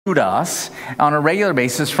us on a regular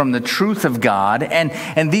basis from the truth of God,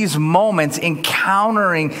 and these moments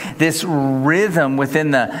encountering this rhythm within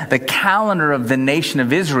the calendar of the nation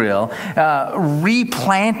of Israel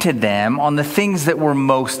replanted them on the things that were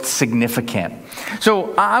most significant.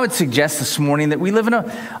 So I would suggest this morning that we live in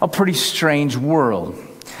a pretty strange world.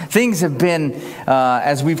 Things have been,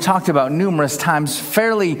 as we've talked about numerous times,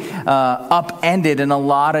 fairly upended in a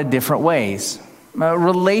lot of different ways.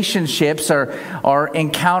 Relationships are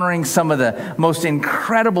encountering some of the most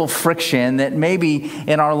incredible friction that maybe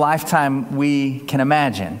in our lifetime we can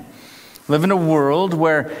imagine. Live in a world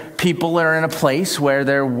where people are in a place where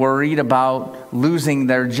they're worried about losing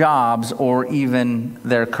their jobs or even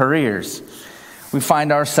their careers. We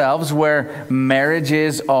find ourselves where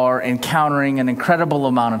marriages are encountering an incredible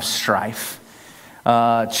amount of strife.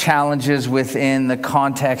 Challenges within the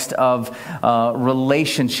context of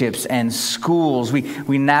relationships and schools.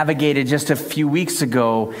 We navigated just a few weeks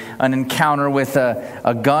ago an encounter with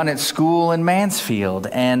a gun at school in Mansfield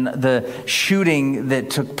and the shooting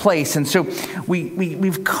that took place. And so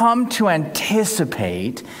we've come to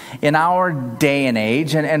anticipate in our day and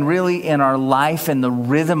age and really in our life and the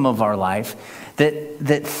rhythm of our life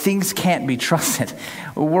that things can't be trusted.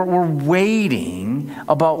 We're waiting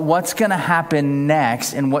about what's going to happen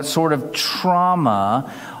next and what sort of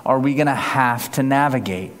trauma are we going to have to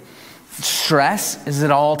navigate. Stress is at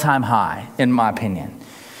all-time high, in my opinion.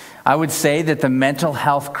 I would say that the mental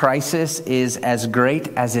health crisis is as great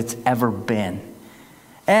as it's ever been.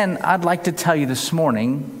 And I'd like to tell you this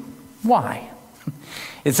morning why.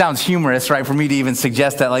 It sounds humorous, right, for me to even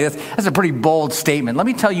suggest that. Like that's a pretty bold statement. Let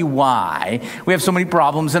me tell you why we have so many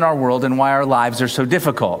problems in our world and why our lives are so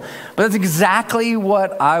difficult. But that's exactly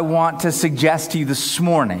what I want to suggest to you this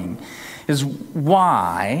morning, is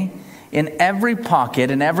why in every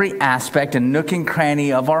pocket, in every aspect and nook and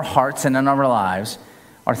cranny of our hearts and in our lives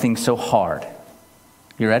are things so hard.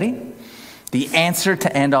 You ready? The answer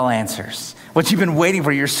to end all answers. What you've been waiting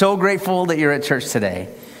for. You're so grateful that you're at church today.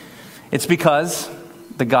 It's because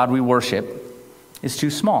the God we worship is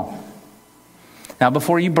too small. Now,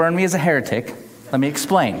 before you burn me as a heretic, let me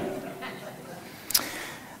explain.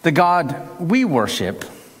 The God we worship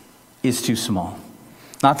is too small.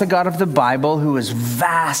 Not the God of the Bible, who is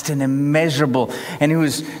vast and immeasurable and who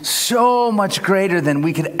is so much greater than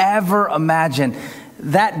we could ever imagine.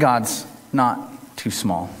 That God's not too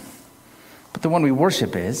small. But the one we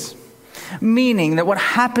worship is. Meaning that what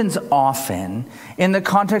happens often in the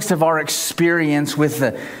context of our experience with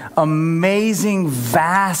the amazing,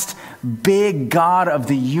 vast, big God of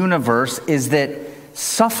the universe is that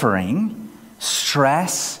suffering,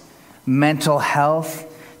 stress, mental health,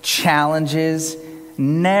 challenges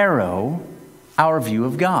narrow our view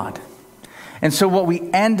of God. And so what we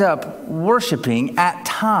end up worshiping at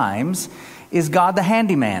times is God the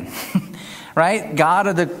handyman, right? God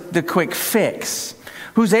of the quick fix,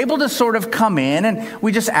 who's able to sort of come in and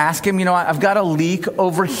we just ask him, I've got a leak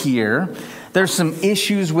over here. There's some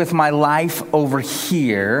issues with my life over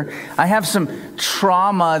here. I have some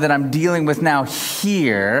trauma that I'm dealing with now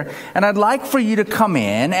here. And I'd like for you to come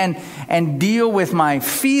in and deal with my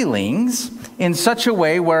feelings in such a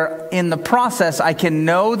way where in the process I can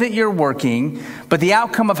know that you're working, but the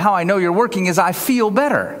outcome of how I know you're working is I feel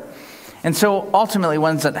better. And so ultimately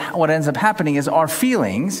what ends up happening is our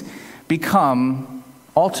feelings become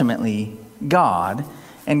ultimately God,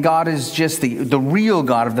 and God is just the real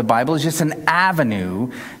God of the Bible is just an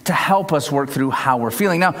avenue to help us work through how we're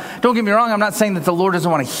feeling. Now, don't get me wrong, I'm not saying that the Lord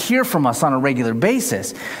doesn't want to hear from us on a regular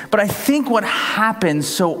basis, but I think what happens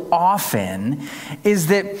so often is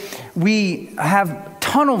that we have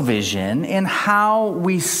tunnel vision in how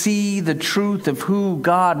we see the truth of who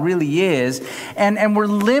God really is, and we're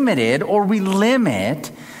limited, or we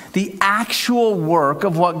limit the actual work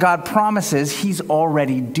of what God promises he's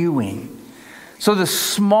already doing. So the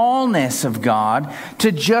smallness of God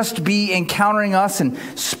to just be encountering us in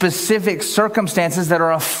specific circumstances that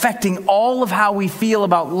are affecting all of how we feel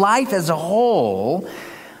about life as a whole,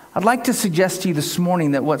 I'd like to suggest to you this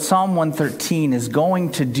morning that what Psalm 113 is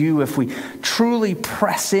going to do if we truly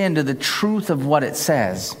press into the truth of what it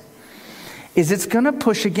says is it's going to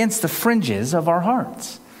push against the fringes of our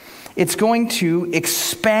hearts. It's going to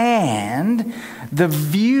expand the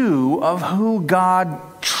view of who God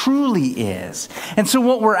truly is. And so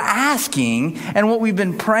what we're asking and what we've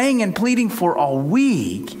been praying and pleading for all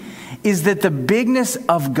week is that the bigness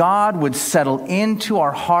of God would settle into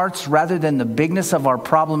our hearts rather than the bigness of our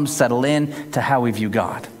problems settle in to how we view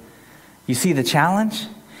God. You see the challenge?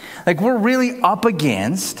 Like we're really up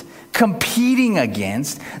against, competing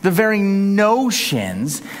against the very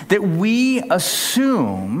notions that we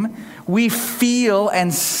assume we feel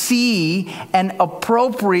and see and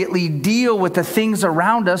appropriately deal with the things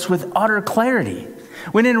around us with utter clarity.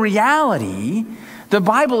 When in reality, the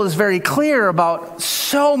Bible is very clear about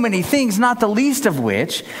so many things, not the least of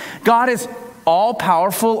which, God is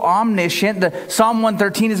all-powerful, omniscient. Psalm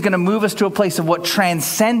 113 is going to move us to a place of what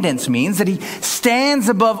transcendence means, that he stands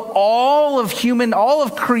above all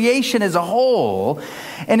of creation as a whole,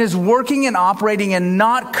 and is working and operating and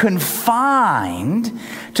not confined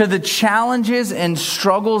to the challenges and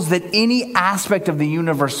struggles that any aspect of the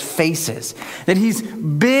universe faces, that he's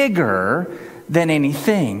bigger than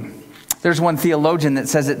anything. There's one theologian that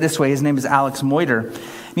says it this way. His name is Alex Moiter.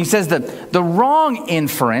 And he says that the wrong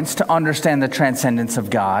inference to understand the transcendence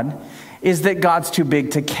of God is that God's too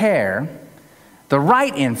big to care. The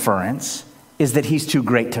right inference is that he's too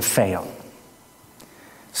great to fail.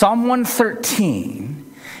 Psalm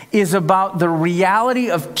 113 is about the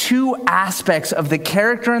reality of two aspects of the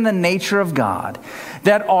character and the nature of God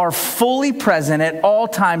that are fully present at all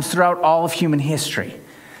times throughout all of human history.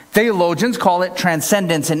 Theologians call it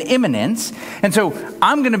transcendence and immanence. And so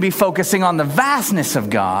I'm going to be focusing on the vastness of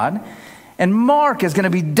God. And Mark is going to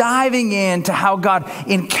be diving into how God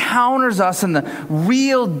encounters us in the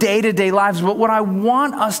real day-to-day lives. But what I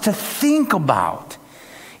want us to think about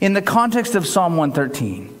in the context of Psalm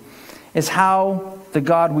 113 is how the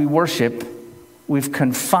God we worship, we've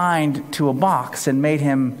confined to a box and made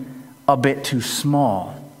him a bit too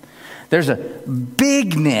small. There's a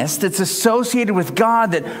bigness that's associated with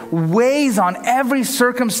God that weighs on every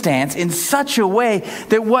circumstance in such a way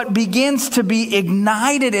that what begins to be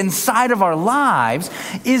ignited inside of our lives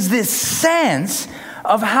is this sense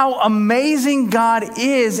of how amazing God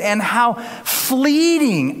is and how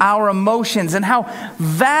fleeting our emotions and how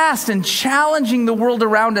vast and challenging the world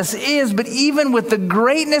around us is. But even with the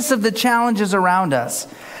greatness of the challenges around us,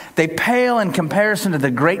 they pale in comparison to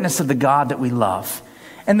the greatness of the God that we love.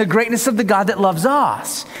 And the greatness of the God that loves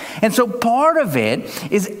us. And so part of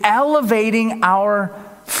it is elevating our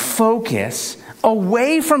focus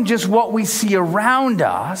away from just what we see around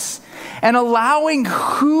us and allowing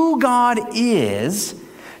who God is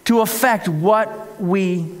to affect what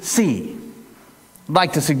we see. I'd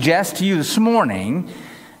like to suggest to you this morning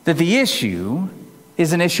that the issue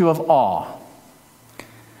is an issue of awe.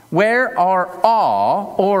 Where our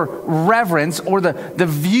awe or reverence or the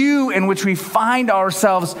view in which we find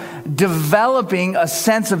ourselves developing a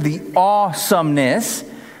sense of the awesomeness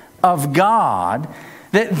of God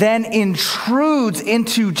that then intrudes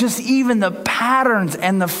into just even the patterns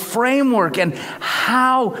and the framework and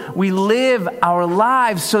how we live our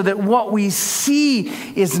lives, so that what we see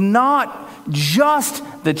is not just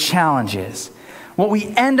the challenges. What we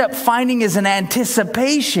end up finding is an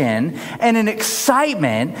anticipation and an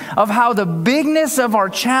excitement of how the bigness of our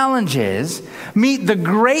challenges meet the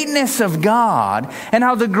greatness of God, and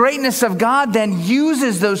how the greatness of God then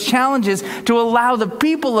uses those challenges to allow the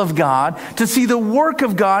people of God to see the work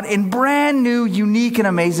of God in brand new, unique, and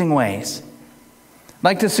amazing ways. I'd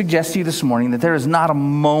like to suggest to you this morning that there is not a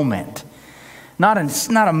moment, not a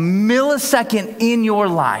millisecond in your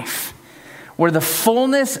life where the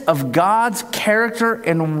fullness of God's character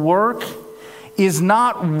and work is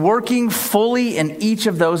not working fully in each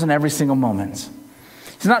of those in every single moment.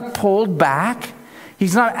 He's not pulled back.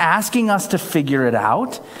 He's not asking us to figure it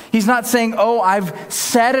out. He's not saying, oh, I've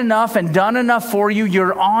said enough and done enough for you.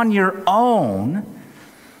 You're on your own.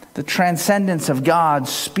 The transcendence of God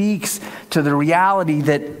speaks to the reality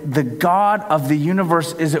that the God of the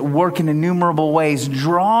universe is at work in innumerable ways,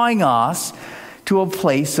 drawing us to a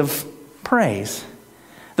place of praise.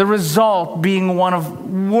 The result being one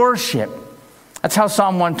of worship. That's how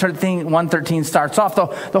Psalm 113 starts off.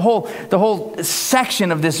 The whole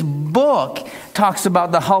section of this book talks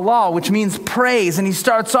about the halal, which means praise. And he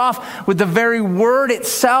starts off with the very word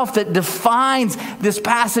itself that defines this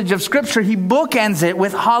passage of Scripture. He bookends it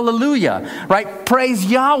with hallelujah, right? Praise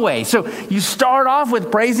Yahweh. So you start off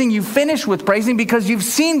with praising, you finish with praising because you've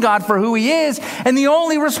seen God for who he is. And the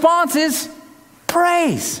only response is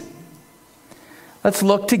praise. Let's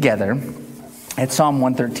look together at Psalm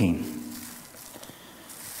 113.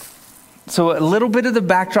 So a little bit of the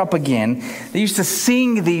backdrop again. They used to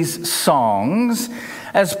sing these songs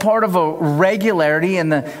as part of a regularity in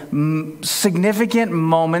the significant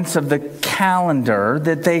moments of the calendar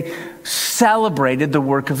that they celebrated the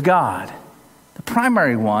work of God. The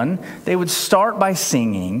primary one, they would start by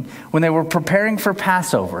singing when they were preparing for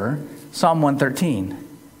Passover, Psalm 113.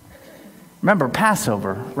 Remember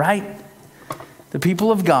Passover, right? The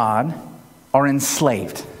people of God are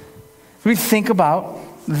enslaved. We think about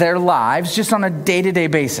their lives just on a day-to-day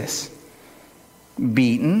basis.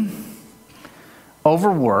 Beaten,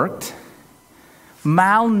 overworked,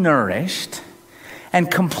 malnourished, and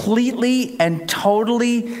completely and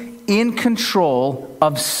totally in control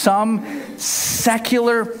of some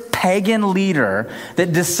secular pagan leader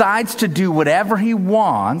that decides to do whatever he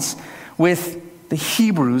wants with the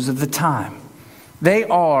Hebrews of the time. They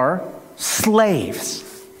are slaves.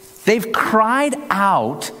 They've cried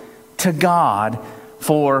out to God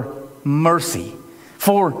for mercy.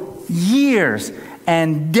 For years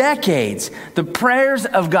and decades, the prayers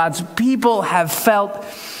of God's people have felt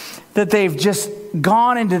that they've just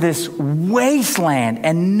gone into this wasteland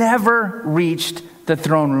and never reached the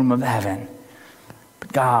throne room of heaven.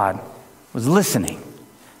 But God was listening,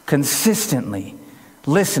 consistently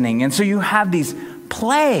listening. And so you have these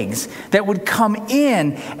plagues that would come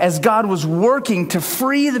in as God was working to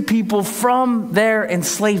free the people from their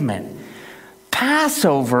enslavement.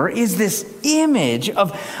 Passover is this image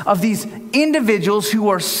of these individuals who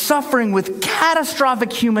are suffering with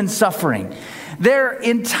catastrophic human suffering. Their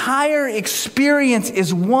entire experience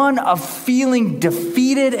is one of feeling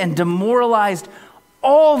defeated and demoralized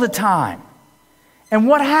all the time. And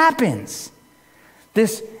what happens?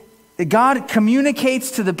 God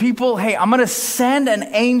communicates to the people, hey, I'm going to send an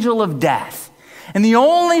angel of death. And the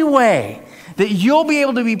only way that you'll be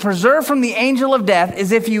able to be preserved from the angel of death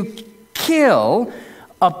is if you kill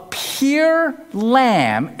a pure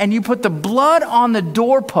lamb and you put the blood on the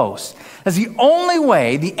doorpost. That's the only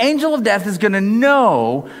way the angel of death is going to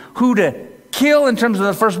know who to kill in terms of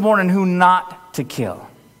the firstborn and who not to kill.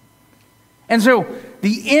 And so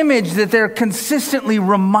the image that they're consistently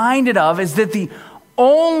reminded of is that the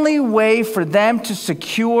only way for them to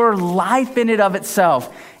secure life in and of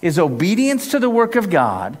itself is obedience to the work of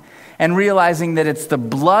God and realizing that it's the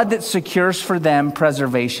blood that secures for them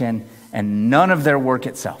preservation and none of their work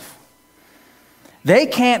itself. They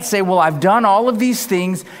can't say, well, I've done all of these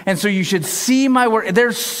things, and so you should see my work.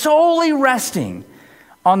 They're solely resting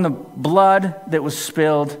on the blood that was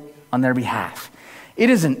spilled on their behalf. It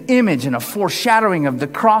is an image and a foreshadowing of the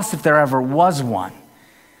cross, if there ever was one.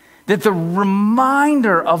 That the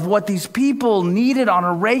reminder of what these people needed on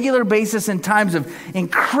a regular basis in times of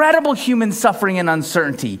incredible human suffering and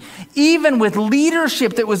uncertainty, even with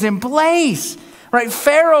leadership that was in place. Right?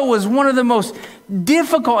 Pharaoh was one of the most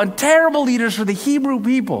difficult and terrible leaders for the Hebrew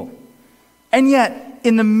people. And yet,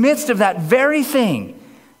 in the midst of that very thing,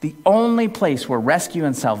 the only place where rescue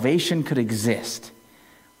and salvation could exist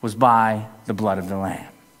was by the blood of the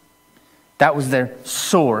Lamb. That was their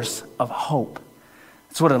source of hope.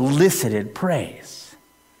 It's what elicited praise.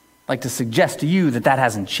 I'd like to suggest to you that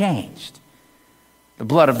hasn't changed. The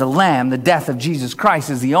blood of the Lamb, the death of Jesus Christ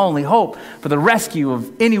is the only hope for the rescue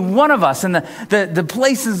of any one of us. And the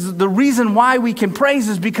places, the reason why we can praise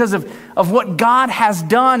is because of what God has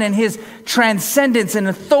done and his transcendence and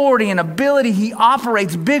authority and ability. He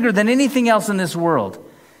operates bigger than anything else in this world.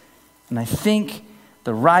 And I think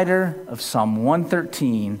the writer of Psalm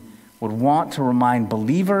 113 would want to remind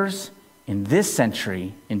believers in this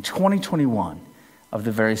century, in 2021, of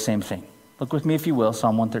the very same thing. Look with me, if you will,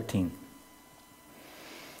 Psalm 113.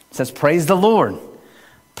 It says, praise the Lord.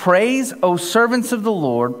 Praise, O servants of the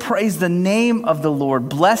Lord. Praise the name of the Lord.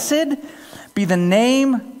 Blessed be the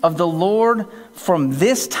name of the Lord from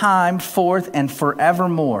this time forth and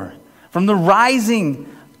forevermore. From the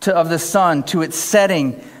rising of the sun to its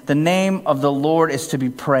setting, the name of the Lord is to be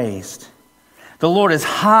praised. The Lord is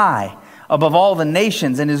high above all the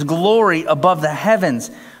nations, and his glory above the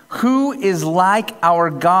heavens. Who is like our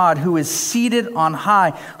God, who is seated on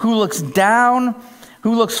high, who looks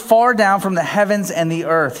far down from the heavens and the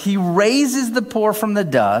earth? He raises the poor from the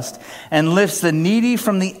dust and lifts the needy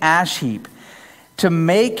from the ash heap, to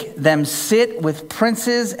make them sit with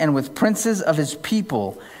princes and with princes of his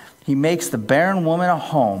people. He makes the barren woman a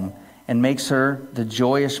home and makes her the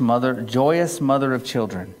joyous mother of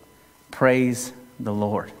children. Praise the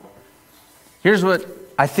Lord. Here's what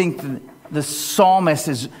I think the psalmist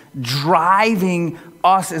is driving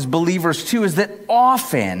us as believers to, is that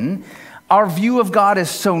often our view of God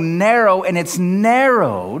is so narrow, and it's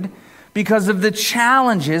narrowed because of the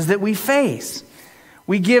challenges that we face.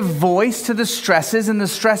 We give voice to the stresses, and the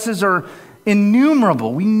stresses are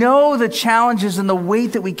innumerable. We know the challenges and the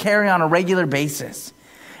weight that we carry on a regular basis.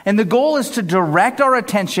 And the goal is to direct our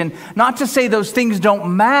attention, not to say those things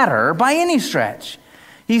don't matter by any stretch.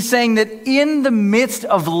 He's saying that in the midst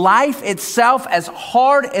of life itself, as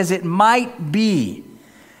hard as it might be,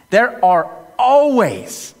 there are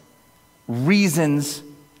always reasons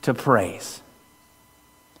to praise.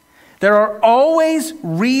 There are always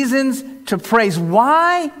reasons to praise.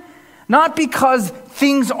 Why? Not because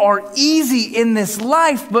things are easy in this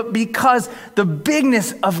life, but because the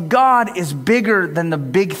bigness of God is bigger than the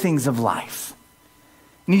big things of life.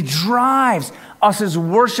 And he drives us as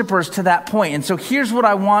worshipers to that point. And so here's what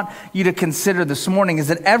I want you to consider this morning, is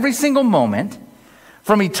that every single moment,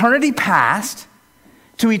 from eternity past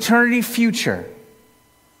to eternity future,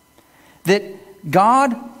 that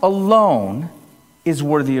God alone is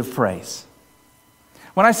worthy of praise.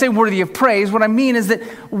 When I say worthy of praise, what I mean is that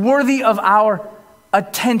worthy of our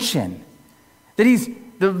attention. That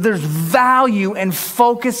there's value in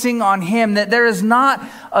focusing on him, that there is not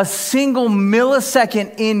a single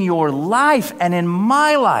millisecond in your life and in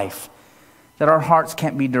my life that our hearts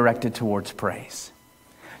can't be directed towards praise,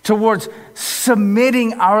 towards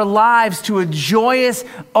submitting our lives to a joyous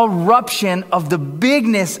eruption of the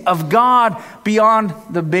bigness of God beyond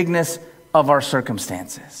the bigness of our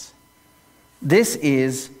circumstances. This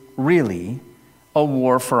is really a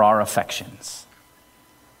war for our affections.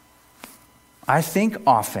 I think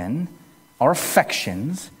often our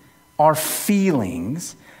affections, our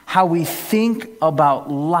feelings, how we think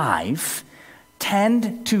about life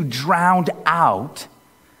tend to drown out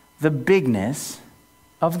the bigness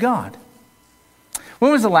of God.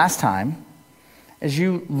 When was the last time, as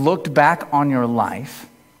you looked back on your life,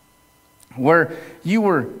 where you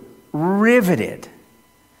were riveted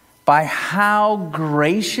by how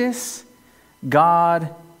gracious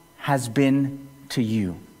God has been to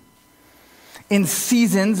you? In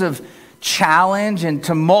seasons of challenge and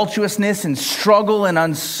tumultuousness and struggle and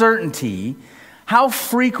uncertainty, how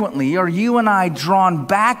frequently are you and I drawn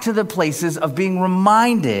back to the places of being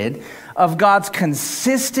reminded of God's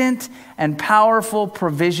consistent and powerful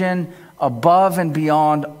provision above and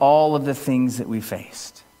beyond all of the things that we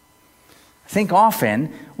faced? I think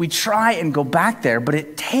often we try and go back there, but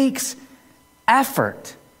it takes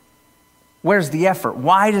effort. Where's the effort?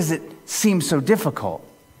 Why does it seem so difficult?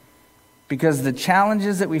 Because the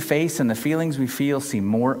challenges that we face and the feelings we feel seem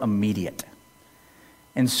more immediate.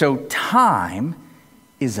 And so time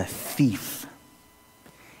is a thief.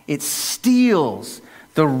 It steals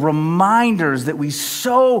the reminders that we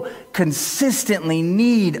so consistently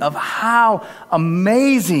need of how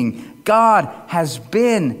amazing God has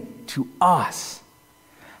been to us.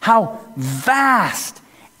 How vast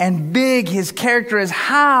and big his character is.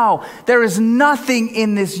 How there is nothing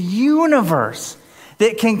in this universe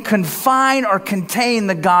that can confine or contain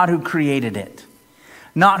the God who created it.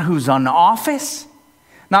 Not who's in office,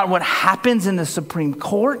 not what happens in the Supreme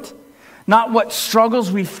Court, not what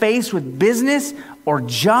struggles we face with business or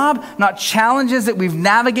job, not challenges that we've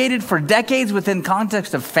navigated for decades within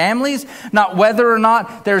context of families, not whether or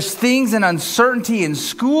not there's things and uncertainty in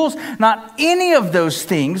schools, not any of those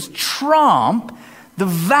things trump the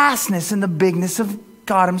vastness and the bigness of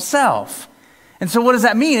God himself. And so what does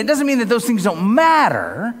that mean? It doesn't mean that those things don't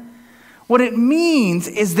matter. What it means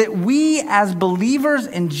is that we as believers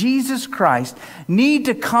in Jesus Christ need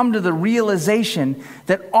to come to the realization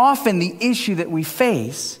that often the issue that we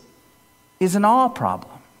face is an awe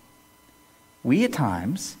problem. We at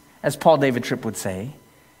times, as Paul David Tripp would say,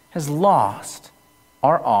 has lost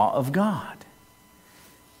our awe of God.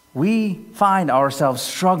 We find ourselves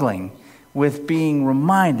struggling with being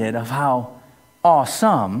reminded of how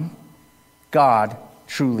awesome God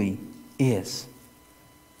truly is.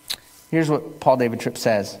 Here's what Paul David Tripp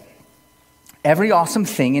says. Every awesome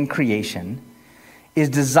thing in creation is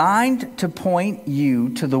designed to point you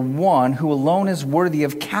to the one who alone is worthy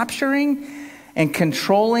of capturing and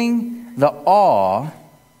controlling the awe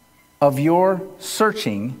of your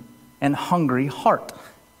searching and hungry heart.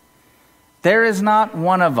 There is not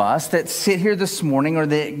one of us that sit here this morning or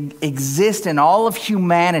that exist in all of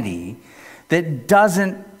humanity that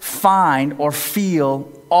doesn't find or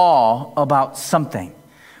feel awe about something.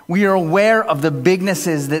 We are aware of the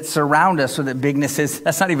bignesses that surround us, or that bignesses,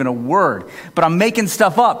 that's not even a word, but I'm making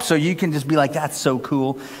stuff up so you can just be like, that's so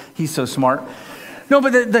cool, he's so smart. No,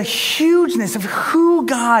 but the hugeness of who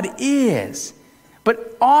God is.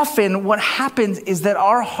 But often what happens is that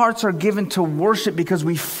our hearts are given to worship because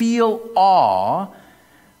we feel awe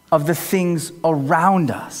of the things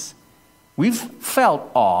around us. We've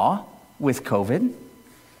felt awe with COVID.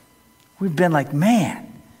 We've been like,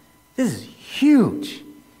 man, this is huge.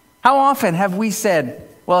 How often have we said,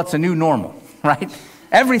 well, it's a new normal, right?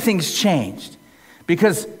 Everything's changed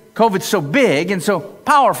because COVID's so big and so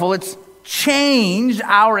powerful, it's changed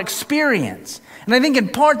our experience. And I think in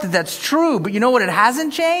part that's true, but you know what it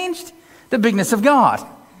hasn't changed? The bigness of God.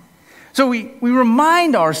 So we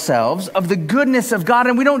remind ourselves of the goodness of God,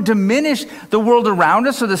 and we don't diminish the world around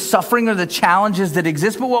us or the suffering or the challenges that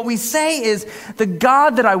exist, but what we say is the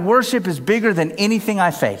God that I worship is bigger than anything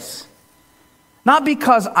I face. Not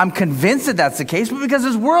because I'm convinced that that's the case, but because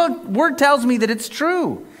his word tells me that it's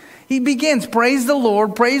true. He begins, praise the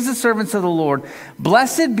Lord, praise the servants of the Lord.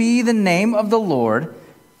 Blessed be the name of the Lord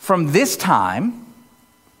from this time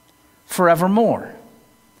forevermore.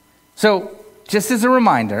 So, just as a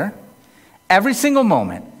reminder, every single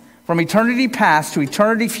moment, from eternity past to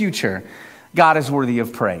eternity future, God is worthy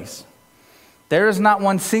of praise. There is not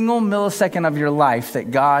one single millisecond of your life that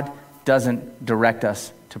God doesn't direct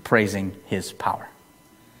us to praising his power,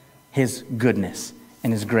 his goodness,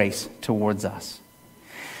 and his grace towards us.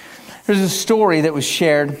 There's a story that was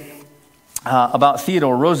shared about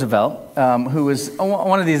Theodore Roosevelt, who was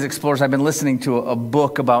one of these explorers. I've been listening to a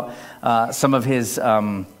book about some of his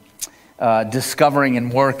discovering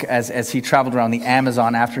and work as he traveled around the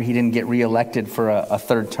Amazon after he didn't get reelected for a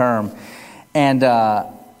third term.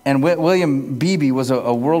 And William Beebe was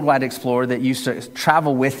a worldwide explorer that used to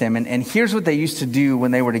travel with him. And here's what they used to do when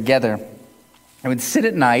they were together. They would sit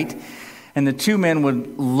at night, and the two men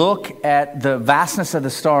would look at the vastness of the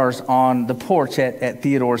stars on the porch at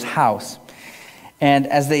Theodore's house. And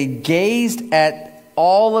as they gazed at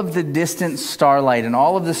all of the distant starlight and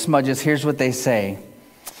all of the smudges, here's what they say.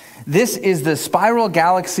 This is the spiral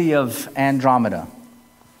galaxy of Andromeda.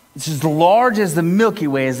 It's as large as the Milky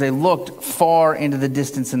Way as they looked far into the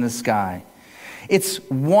distance in the sky. It's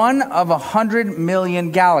one of 100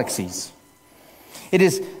 million galaxies. It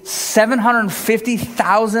is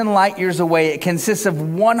 750,000 light years away. It consists of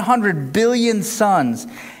 100 billion suns,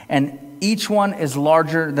 and each one is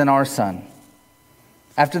larger than our sun.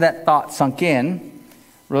 After that thought sunk in,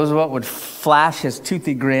 Roosevelt would flash his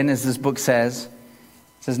toothy grin, as this book says.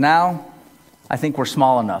 He says, now, I think we're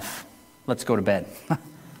small enough. Let's go to bed.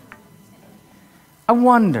 I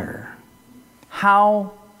wonder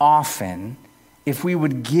how often, if we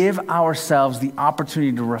would give ourselves the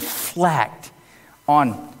opportunity to reflect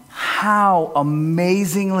on how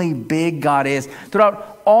amazingly big God is.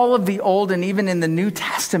 Throughout all of the Old and even in the New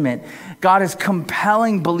Testament, God is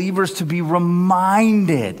compelling believers to be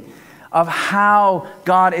reminded of how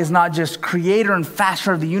God is not just creator and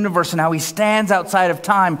fashioner of the universe and how he stands outside of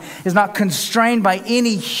time, is not constrained by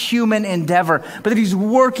any human endeavor, but that he's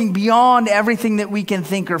working beyond everything that we can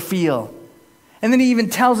think or feel. And then he even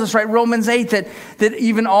tells us, right, Romans 8, that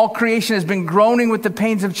even all creation has been groaning with the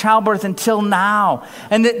pains of childbirth until now.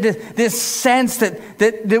 And that this sense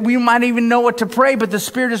that we might even know what to pray, but the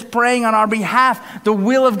Spirit is praying on our behalf, the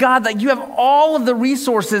will of God, that you have all of the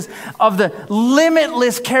resources of the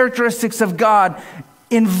limitless characteristics of God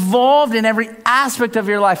involved in every aspect of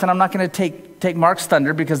your life. And I'm not going to take Mark's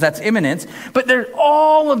thunder because that's imminence, but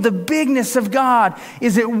all of the bigness of God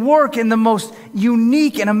is at work in the most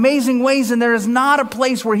unique and amazing ways, and there is not a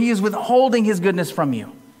place where he is withholding his goodness from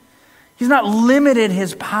you. He's not limited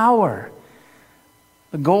his power.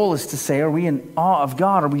 The goal is to say, are we in awe of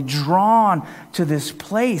God? Are we drawn to this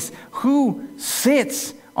place? Who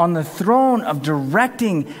sits on the throne of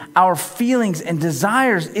directing our feelings and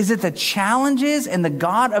desires? Is it the challenges and the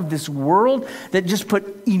God of this world that just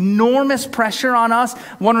put enormous pressure on us,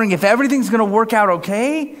 wondering if everything's going to work out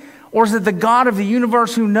okay? Or is it the God of the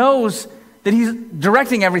universe who knows that he's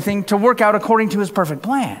directing everything to work out according to his perfect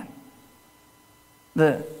plan?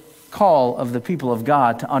 The call of the people of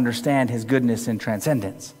God to understand his goodness and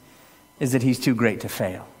transcendence is that he's too great to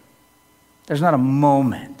fail. There's not a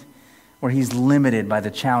moment where he's limited by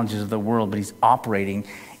the challenges of the world, but he's operating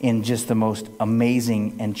in just the most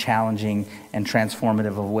amazing and challenging and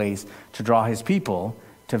transformative of ways to draw his people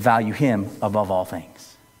to value him above all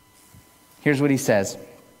things. Here's what he says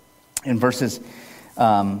in verses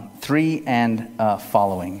 3 and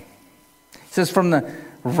following. He says, from the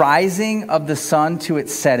rising of the sun to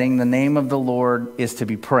its setting, the name of the Lord is to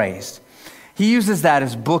be praised. He uses that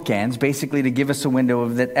as bookends, basically to give us a window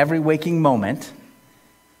of that every waking moment,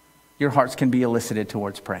 your hearts can be elicited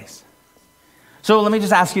towards praise. So let me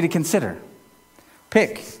just ask you to consider.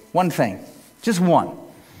 Pick one thing, just one,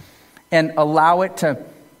 and allow it to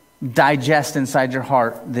digest inside your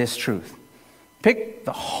heart this truth. Pick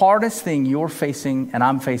the hardest thing you're facing and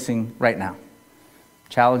I'm facing right now.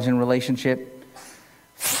 Challenge in relationship,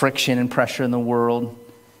 friction and pressure in the world,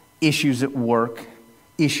 issues at work,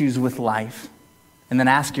 issues with life. And then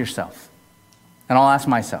ask yourself, and I'll ask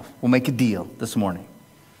myself, we'll make a deal this morning.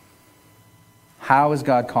 How is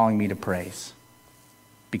God calling me to praise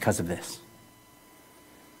because of this?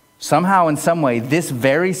 Somehow, in some way, this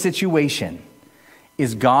very situation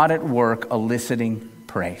is God at work eliciting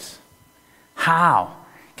praise. How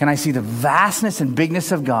can I see the vastness and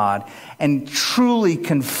bigness of God and truly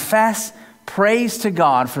confess praise to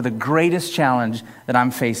God for the greatest challenge that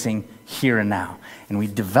I'm facing here and now. And we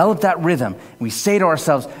develop that rhythm. We say to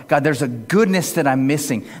ourselves, God, there's a goodness that I'm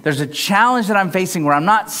missing. There's a challenge that I'm facing where I'm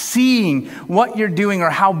not seeing what you're doing or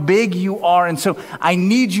how big you are. And so I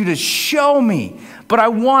need you to show me. But I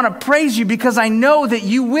want to praise you because I know that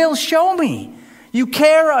you will show me. You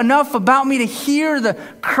care enough about me to hear the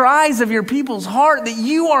cries of your people's heart, that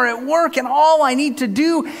you are at work, and all I need to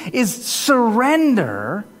do is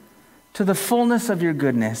surrender to the fullness of your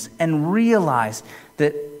goodness and realize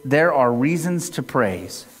that there are reasons to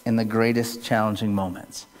praise in the greatest challenging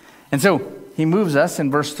moments. And so he moves us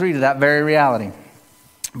in verse 3 to that very reality.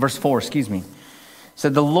 Verse 4,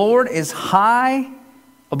 said, the Lord is high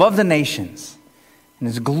above the nations, and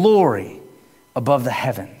his glory above the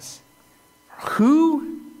heavens.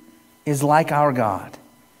 Who is like our God,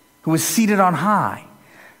 who is seated on high,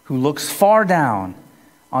 who looks far down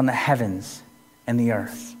on the heavens and the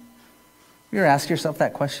earth? You ever ask yourself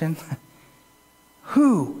that question?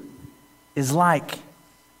 Who is like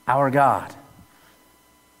our God?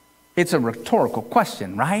 It's a rhetorical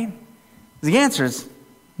question, right? The answer is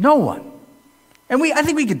no one. And I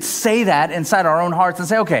think we could say that inside our own hearts and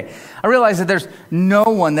say, okay, I realize that there's no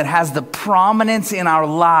one that has the prominence in our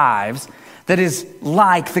lives that is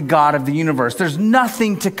like the God of the universe. There's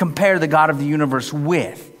nothing to compare the God of the universe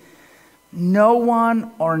with. No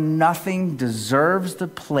one or nothing deserves the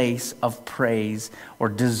place of praise or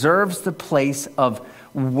deserves the place of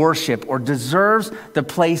worship or deserves the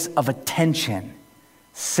place of attention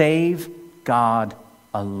save God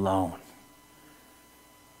alone.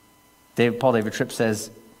 Paul David Tripp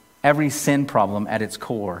says, every sin problem at its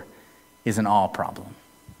core is an awe problem.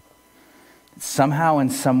 Somehow,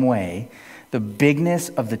 in some way, the bigness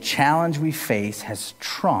of the challenge we face has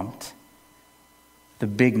trumped the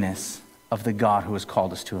bigness of the God who has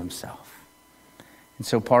called us to himself. And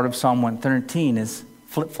so part of Psalm 113 is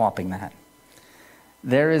flip-flopping that.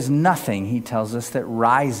 There is nothing, he tells us, that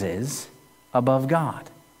rises above God.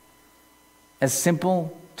 As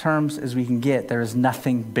simple terms as we can get, there is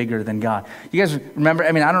nothing bigger than God. You guys remember,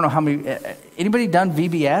 I don't know how many, anybody done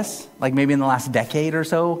VBS? Like maybe in the last decade or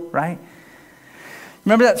so, right?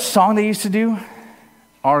 Remember that song they used to do?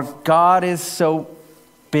 Our God is so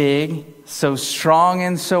big, so strong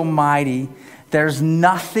and so mighty. There's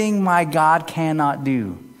nothing my God cannot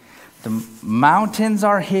do. The mountains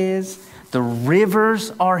are his. The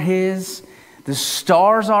rivers are his. The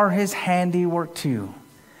stars are his handiwork too.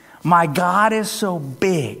 My God is so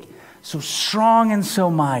big, so strong and so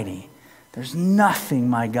mighty. There's nothing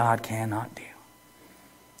my God cannot do.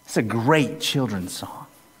 It's a great children's song.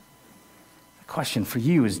 The question for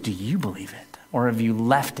you is, do you believe it? Or have you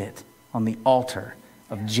left it on the altar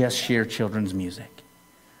of just sheer children's music?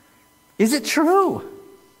 Is it true?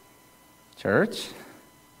 Church,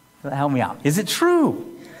 help me out. Is it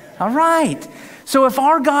true? All right. So if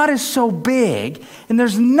our God is so big and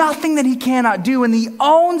there's nothing that he cannot do, and he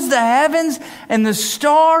owns the heavens and the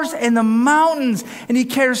stars and the mountains, and he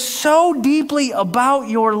cares so deeply about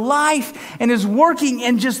your life and is working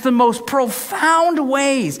in just the most profound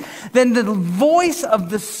ways, then the voice of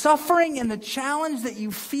the suffering and the challenge that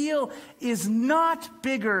you feel is not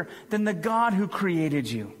bigger than the God who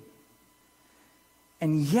created you.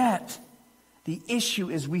 And yet, the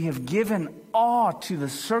issue is we have given awe to the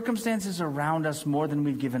circumstances around us more than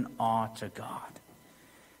we've given awe to God.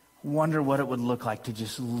 Wonder what it would look like to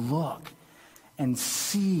just look and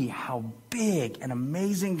see how big and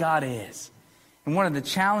amazing God is. And one of the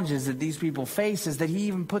challenges that these people face is that he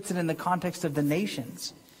even puts it in the context of the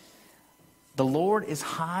nations. The Lord is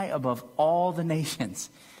high above all the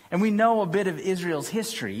nations. And we know a bit of Israel's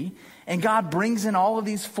history. And God brings in all of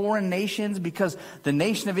these foreign nations because the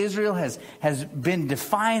nation of Israel has been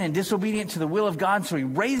defiant and disobedient to the will of God. So he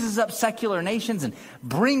raises up secular nations and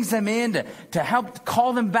brings them in to help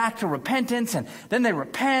call them back to repentance. And then they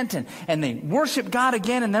repent and they worship God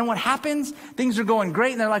again. And then what happens? Things are going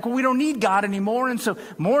great. And they're like, well, we don't need God anymore. And so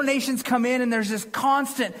more nations come in, and there's this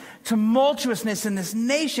constant tumultuousness in this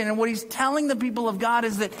nation. And what he's telling the people of God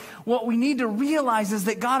is that what we need to realize is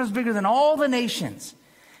that God is bigger than all the nations.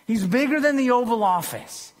 He's bigger than the Oval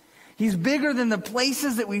Office. He's bigger than the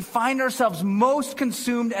places that we find ourselves most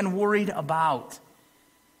consumed and worried about.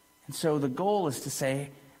 And so the goal is to say,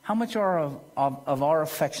 how much of our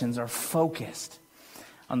affections are focused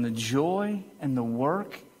on the joy and the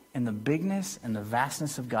work and the bigness and the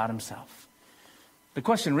vastness of God himself? The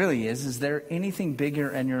question really is there anything bigger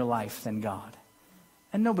in your life than God?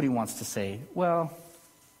 And nobody wants to say, well,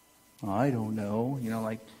 I don't know,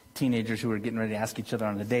 like teenagers who are getting ready to ask each other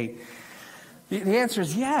on a date. The answer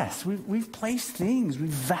is yes. We've placed things, we've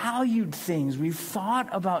valued things, we've thought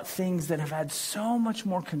about things that have had so much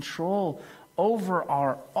more control over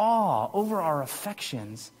our awe, over our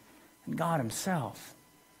affections, than God himself.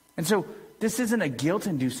 And so this isn't a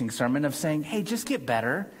guilt-inducing sermon of saying, hey, just get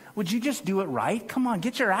better. Would you just do it right? Come on,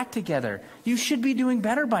 get your act together. You should be doing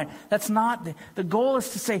better by it. That's not, the goal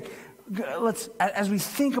is to say, as we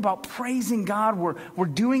think about praising God, we're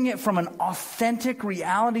doing it from an authentic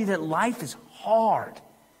reality that life is hard.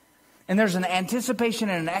 And there's an anticipation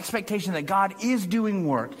and an expectation that God is doing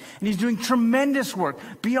work. And he's doing tremendous work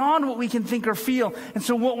beyond what we can think or feel. And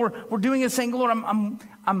so what we're doing is saying, Lord,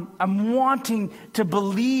 I'm wanting to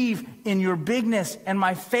believe in your bigness, and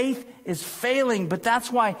my faith is failing. But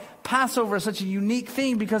that's why Passover is such a unique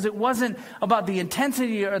thing, because it wasn't about the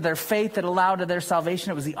intensity of their faith that allowed to their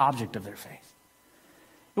salvation. It was the object of their faith.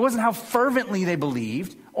 It wasn't how fervently they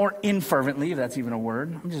believed, or infervently, if that's even a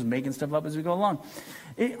word. I'm just making stuff up as we go along.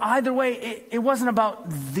 Either way, it wasn't about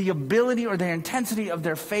the ability or the intensity of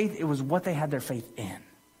their faith. It was what they had their faith in.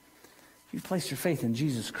 If you place your faith in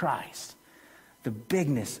Jesus Christ, the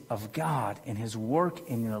bigness of God and his work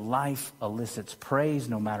in your life elicits praise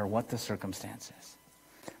no matter what the circumstances.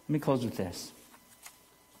 Let me close with this.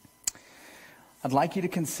 I'd like you to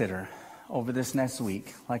consider over this next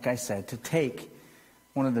week, like I said, to take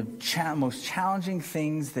one of the most challenging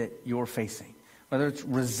things that you're facing, whether it's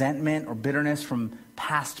resentment or bitterness from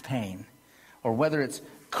past pain, or whether it's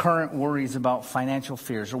current worries about financial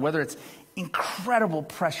fears, or whether it's incredible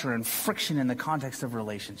pressure and friction in the context of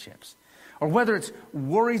relationships, or whether it's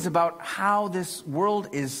worries about how this world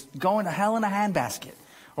is going to hell in a handbasket,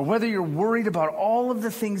 or whether you're worried about all of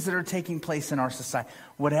the things that are taking place in our society,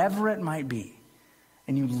 whatever it might be,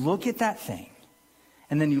 and you look at that thing,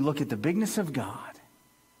 and then you look at the bigness of God,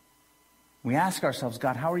 we ask ourselves,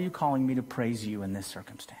 God, how are you calling me to praise you in this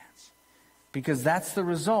circumstance? Because that's the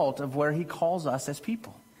result of where he calls us as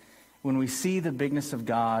people. When we see the bigness of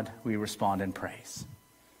God, we respond in praise.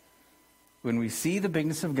 When we see the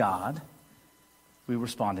bigness of God, we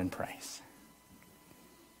respond in praise.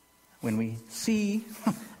 When we see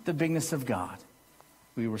the bigness of God,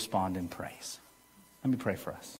 we respond in praise. Let me pray for us.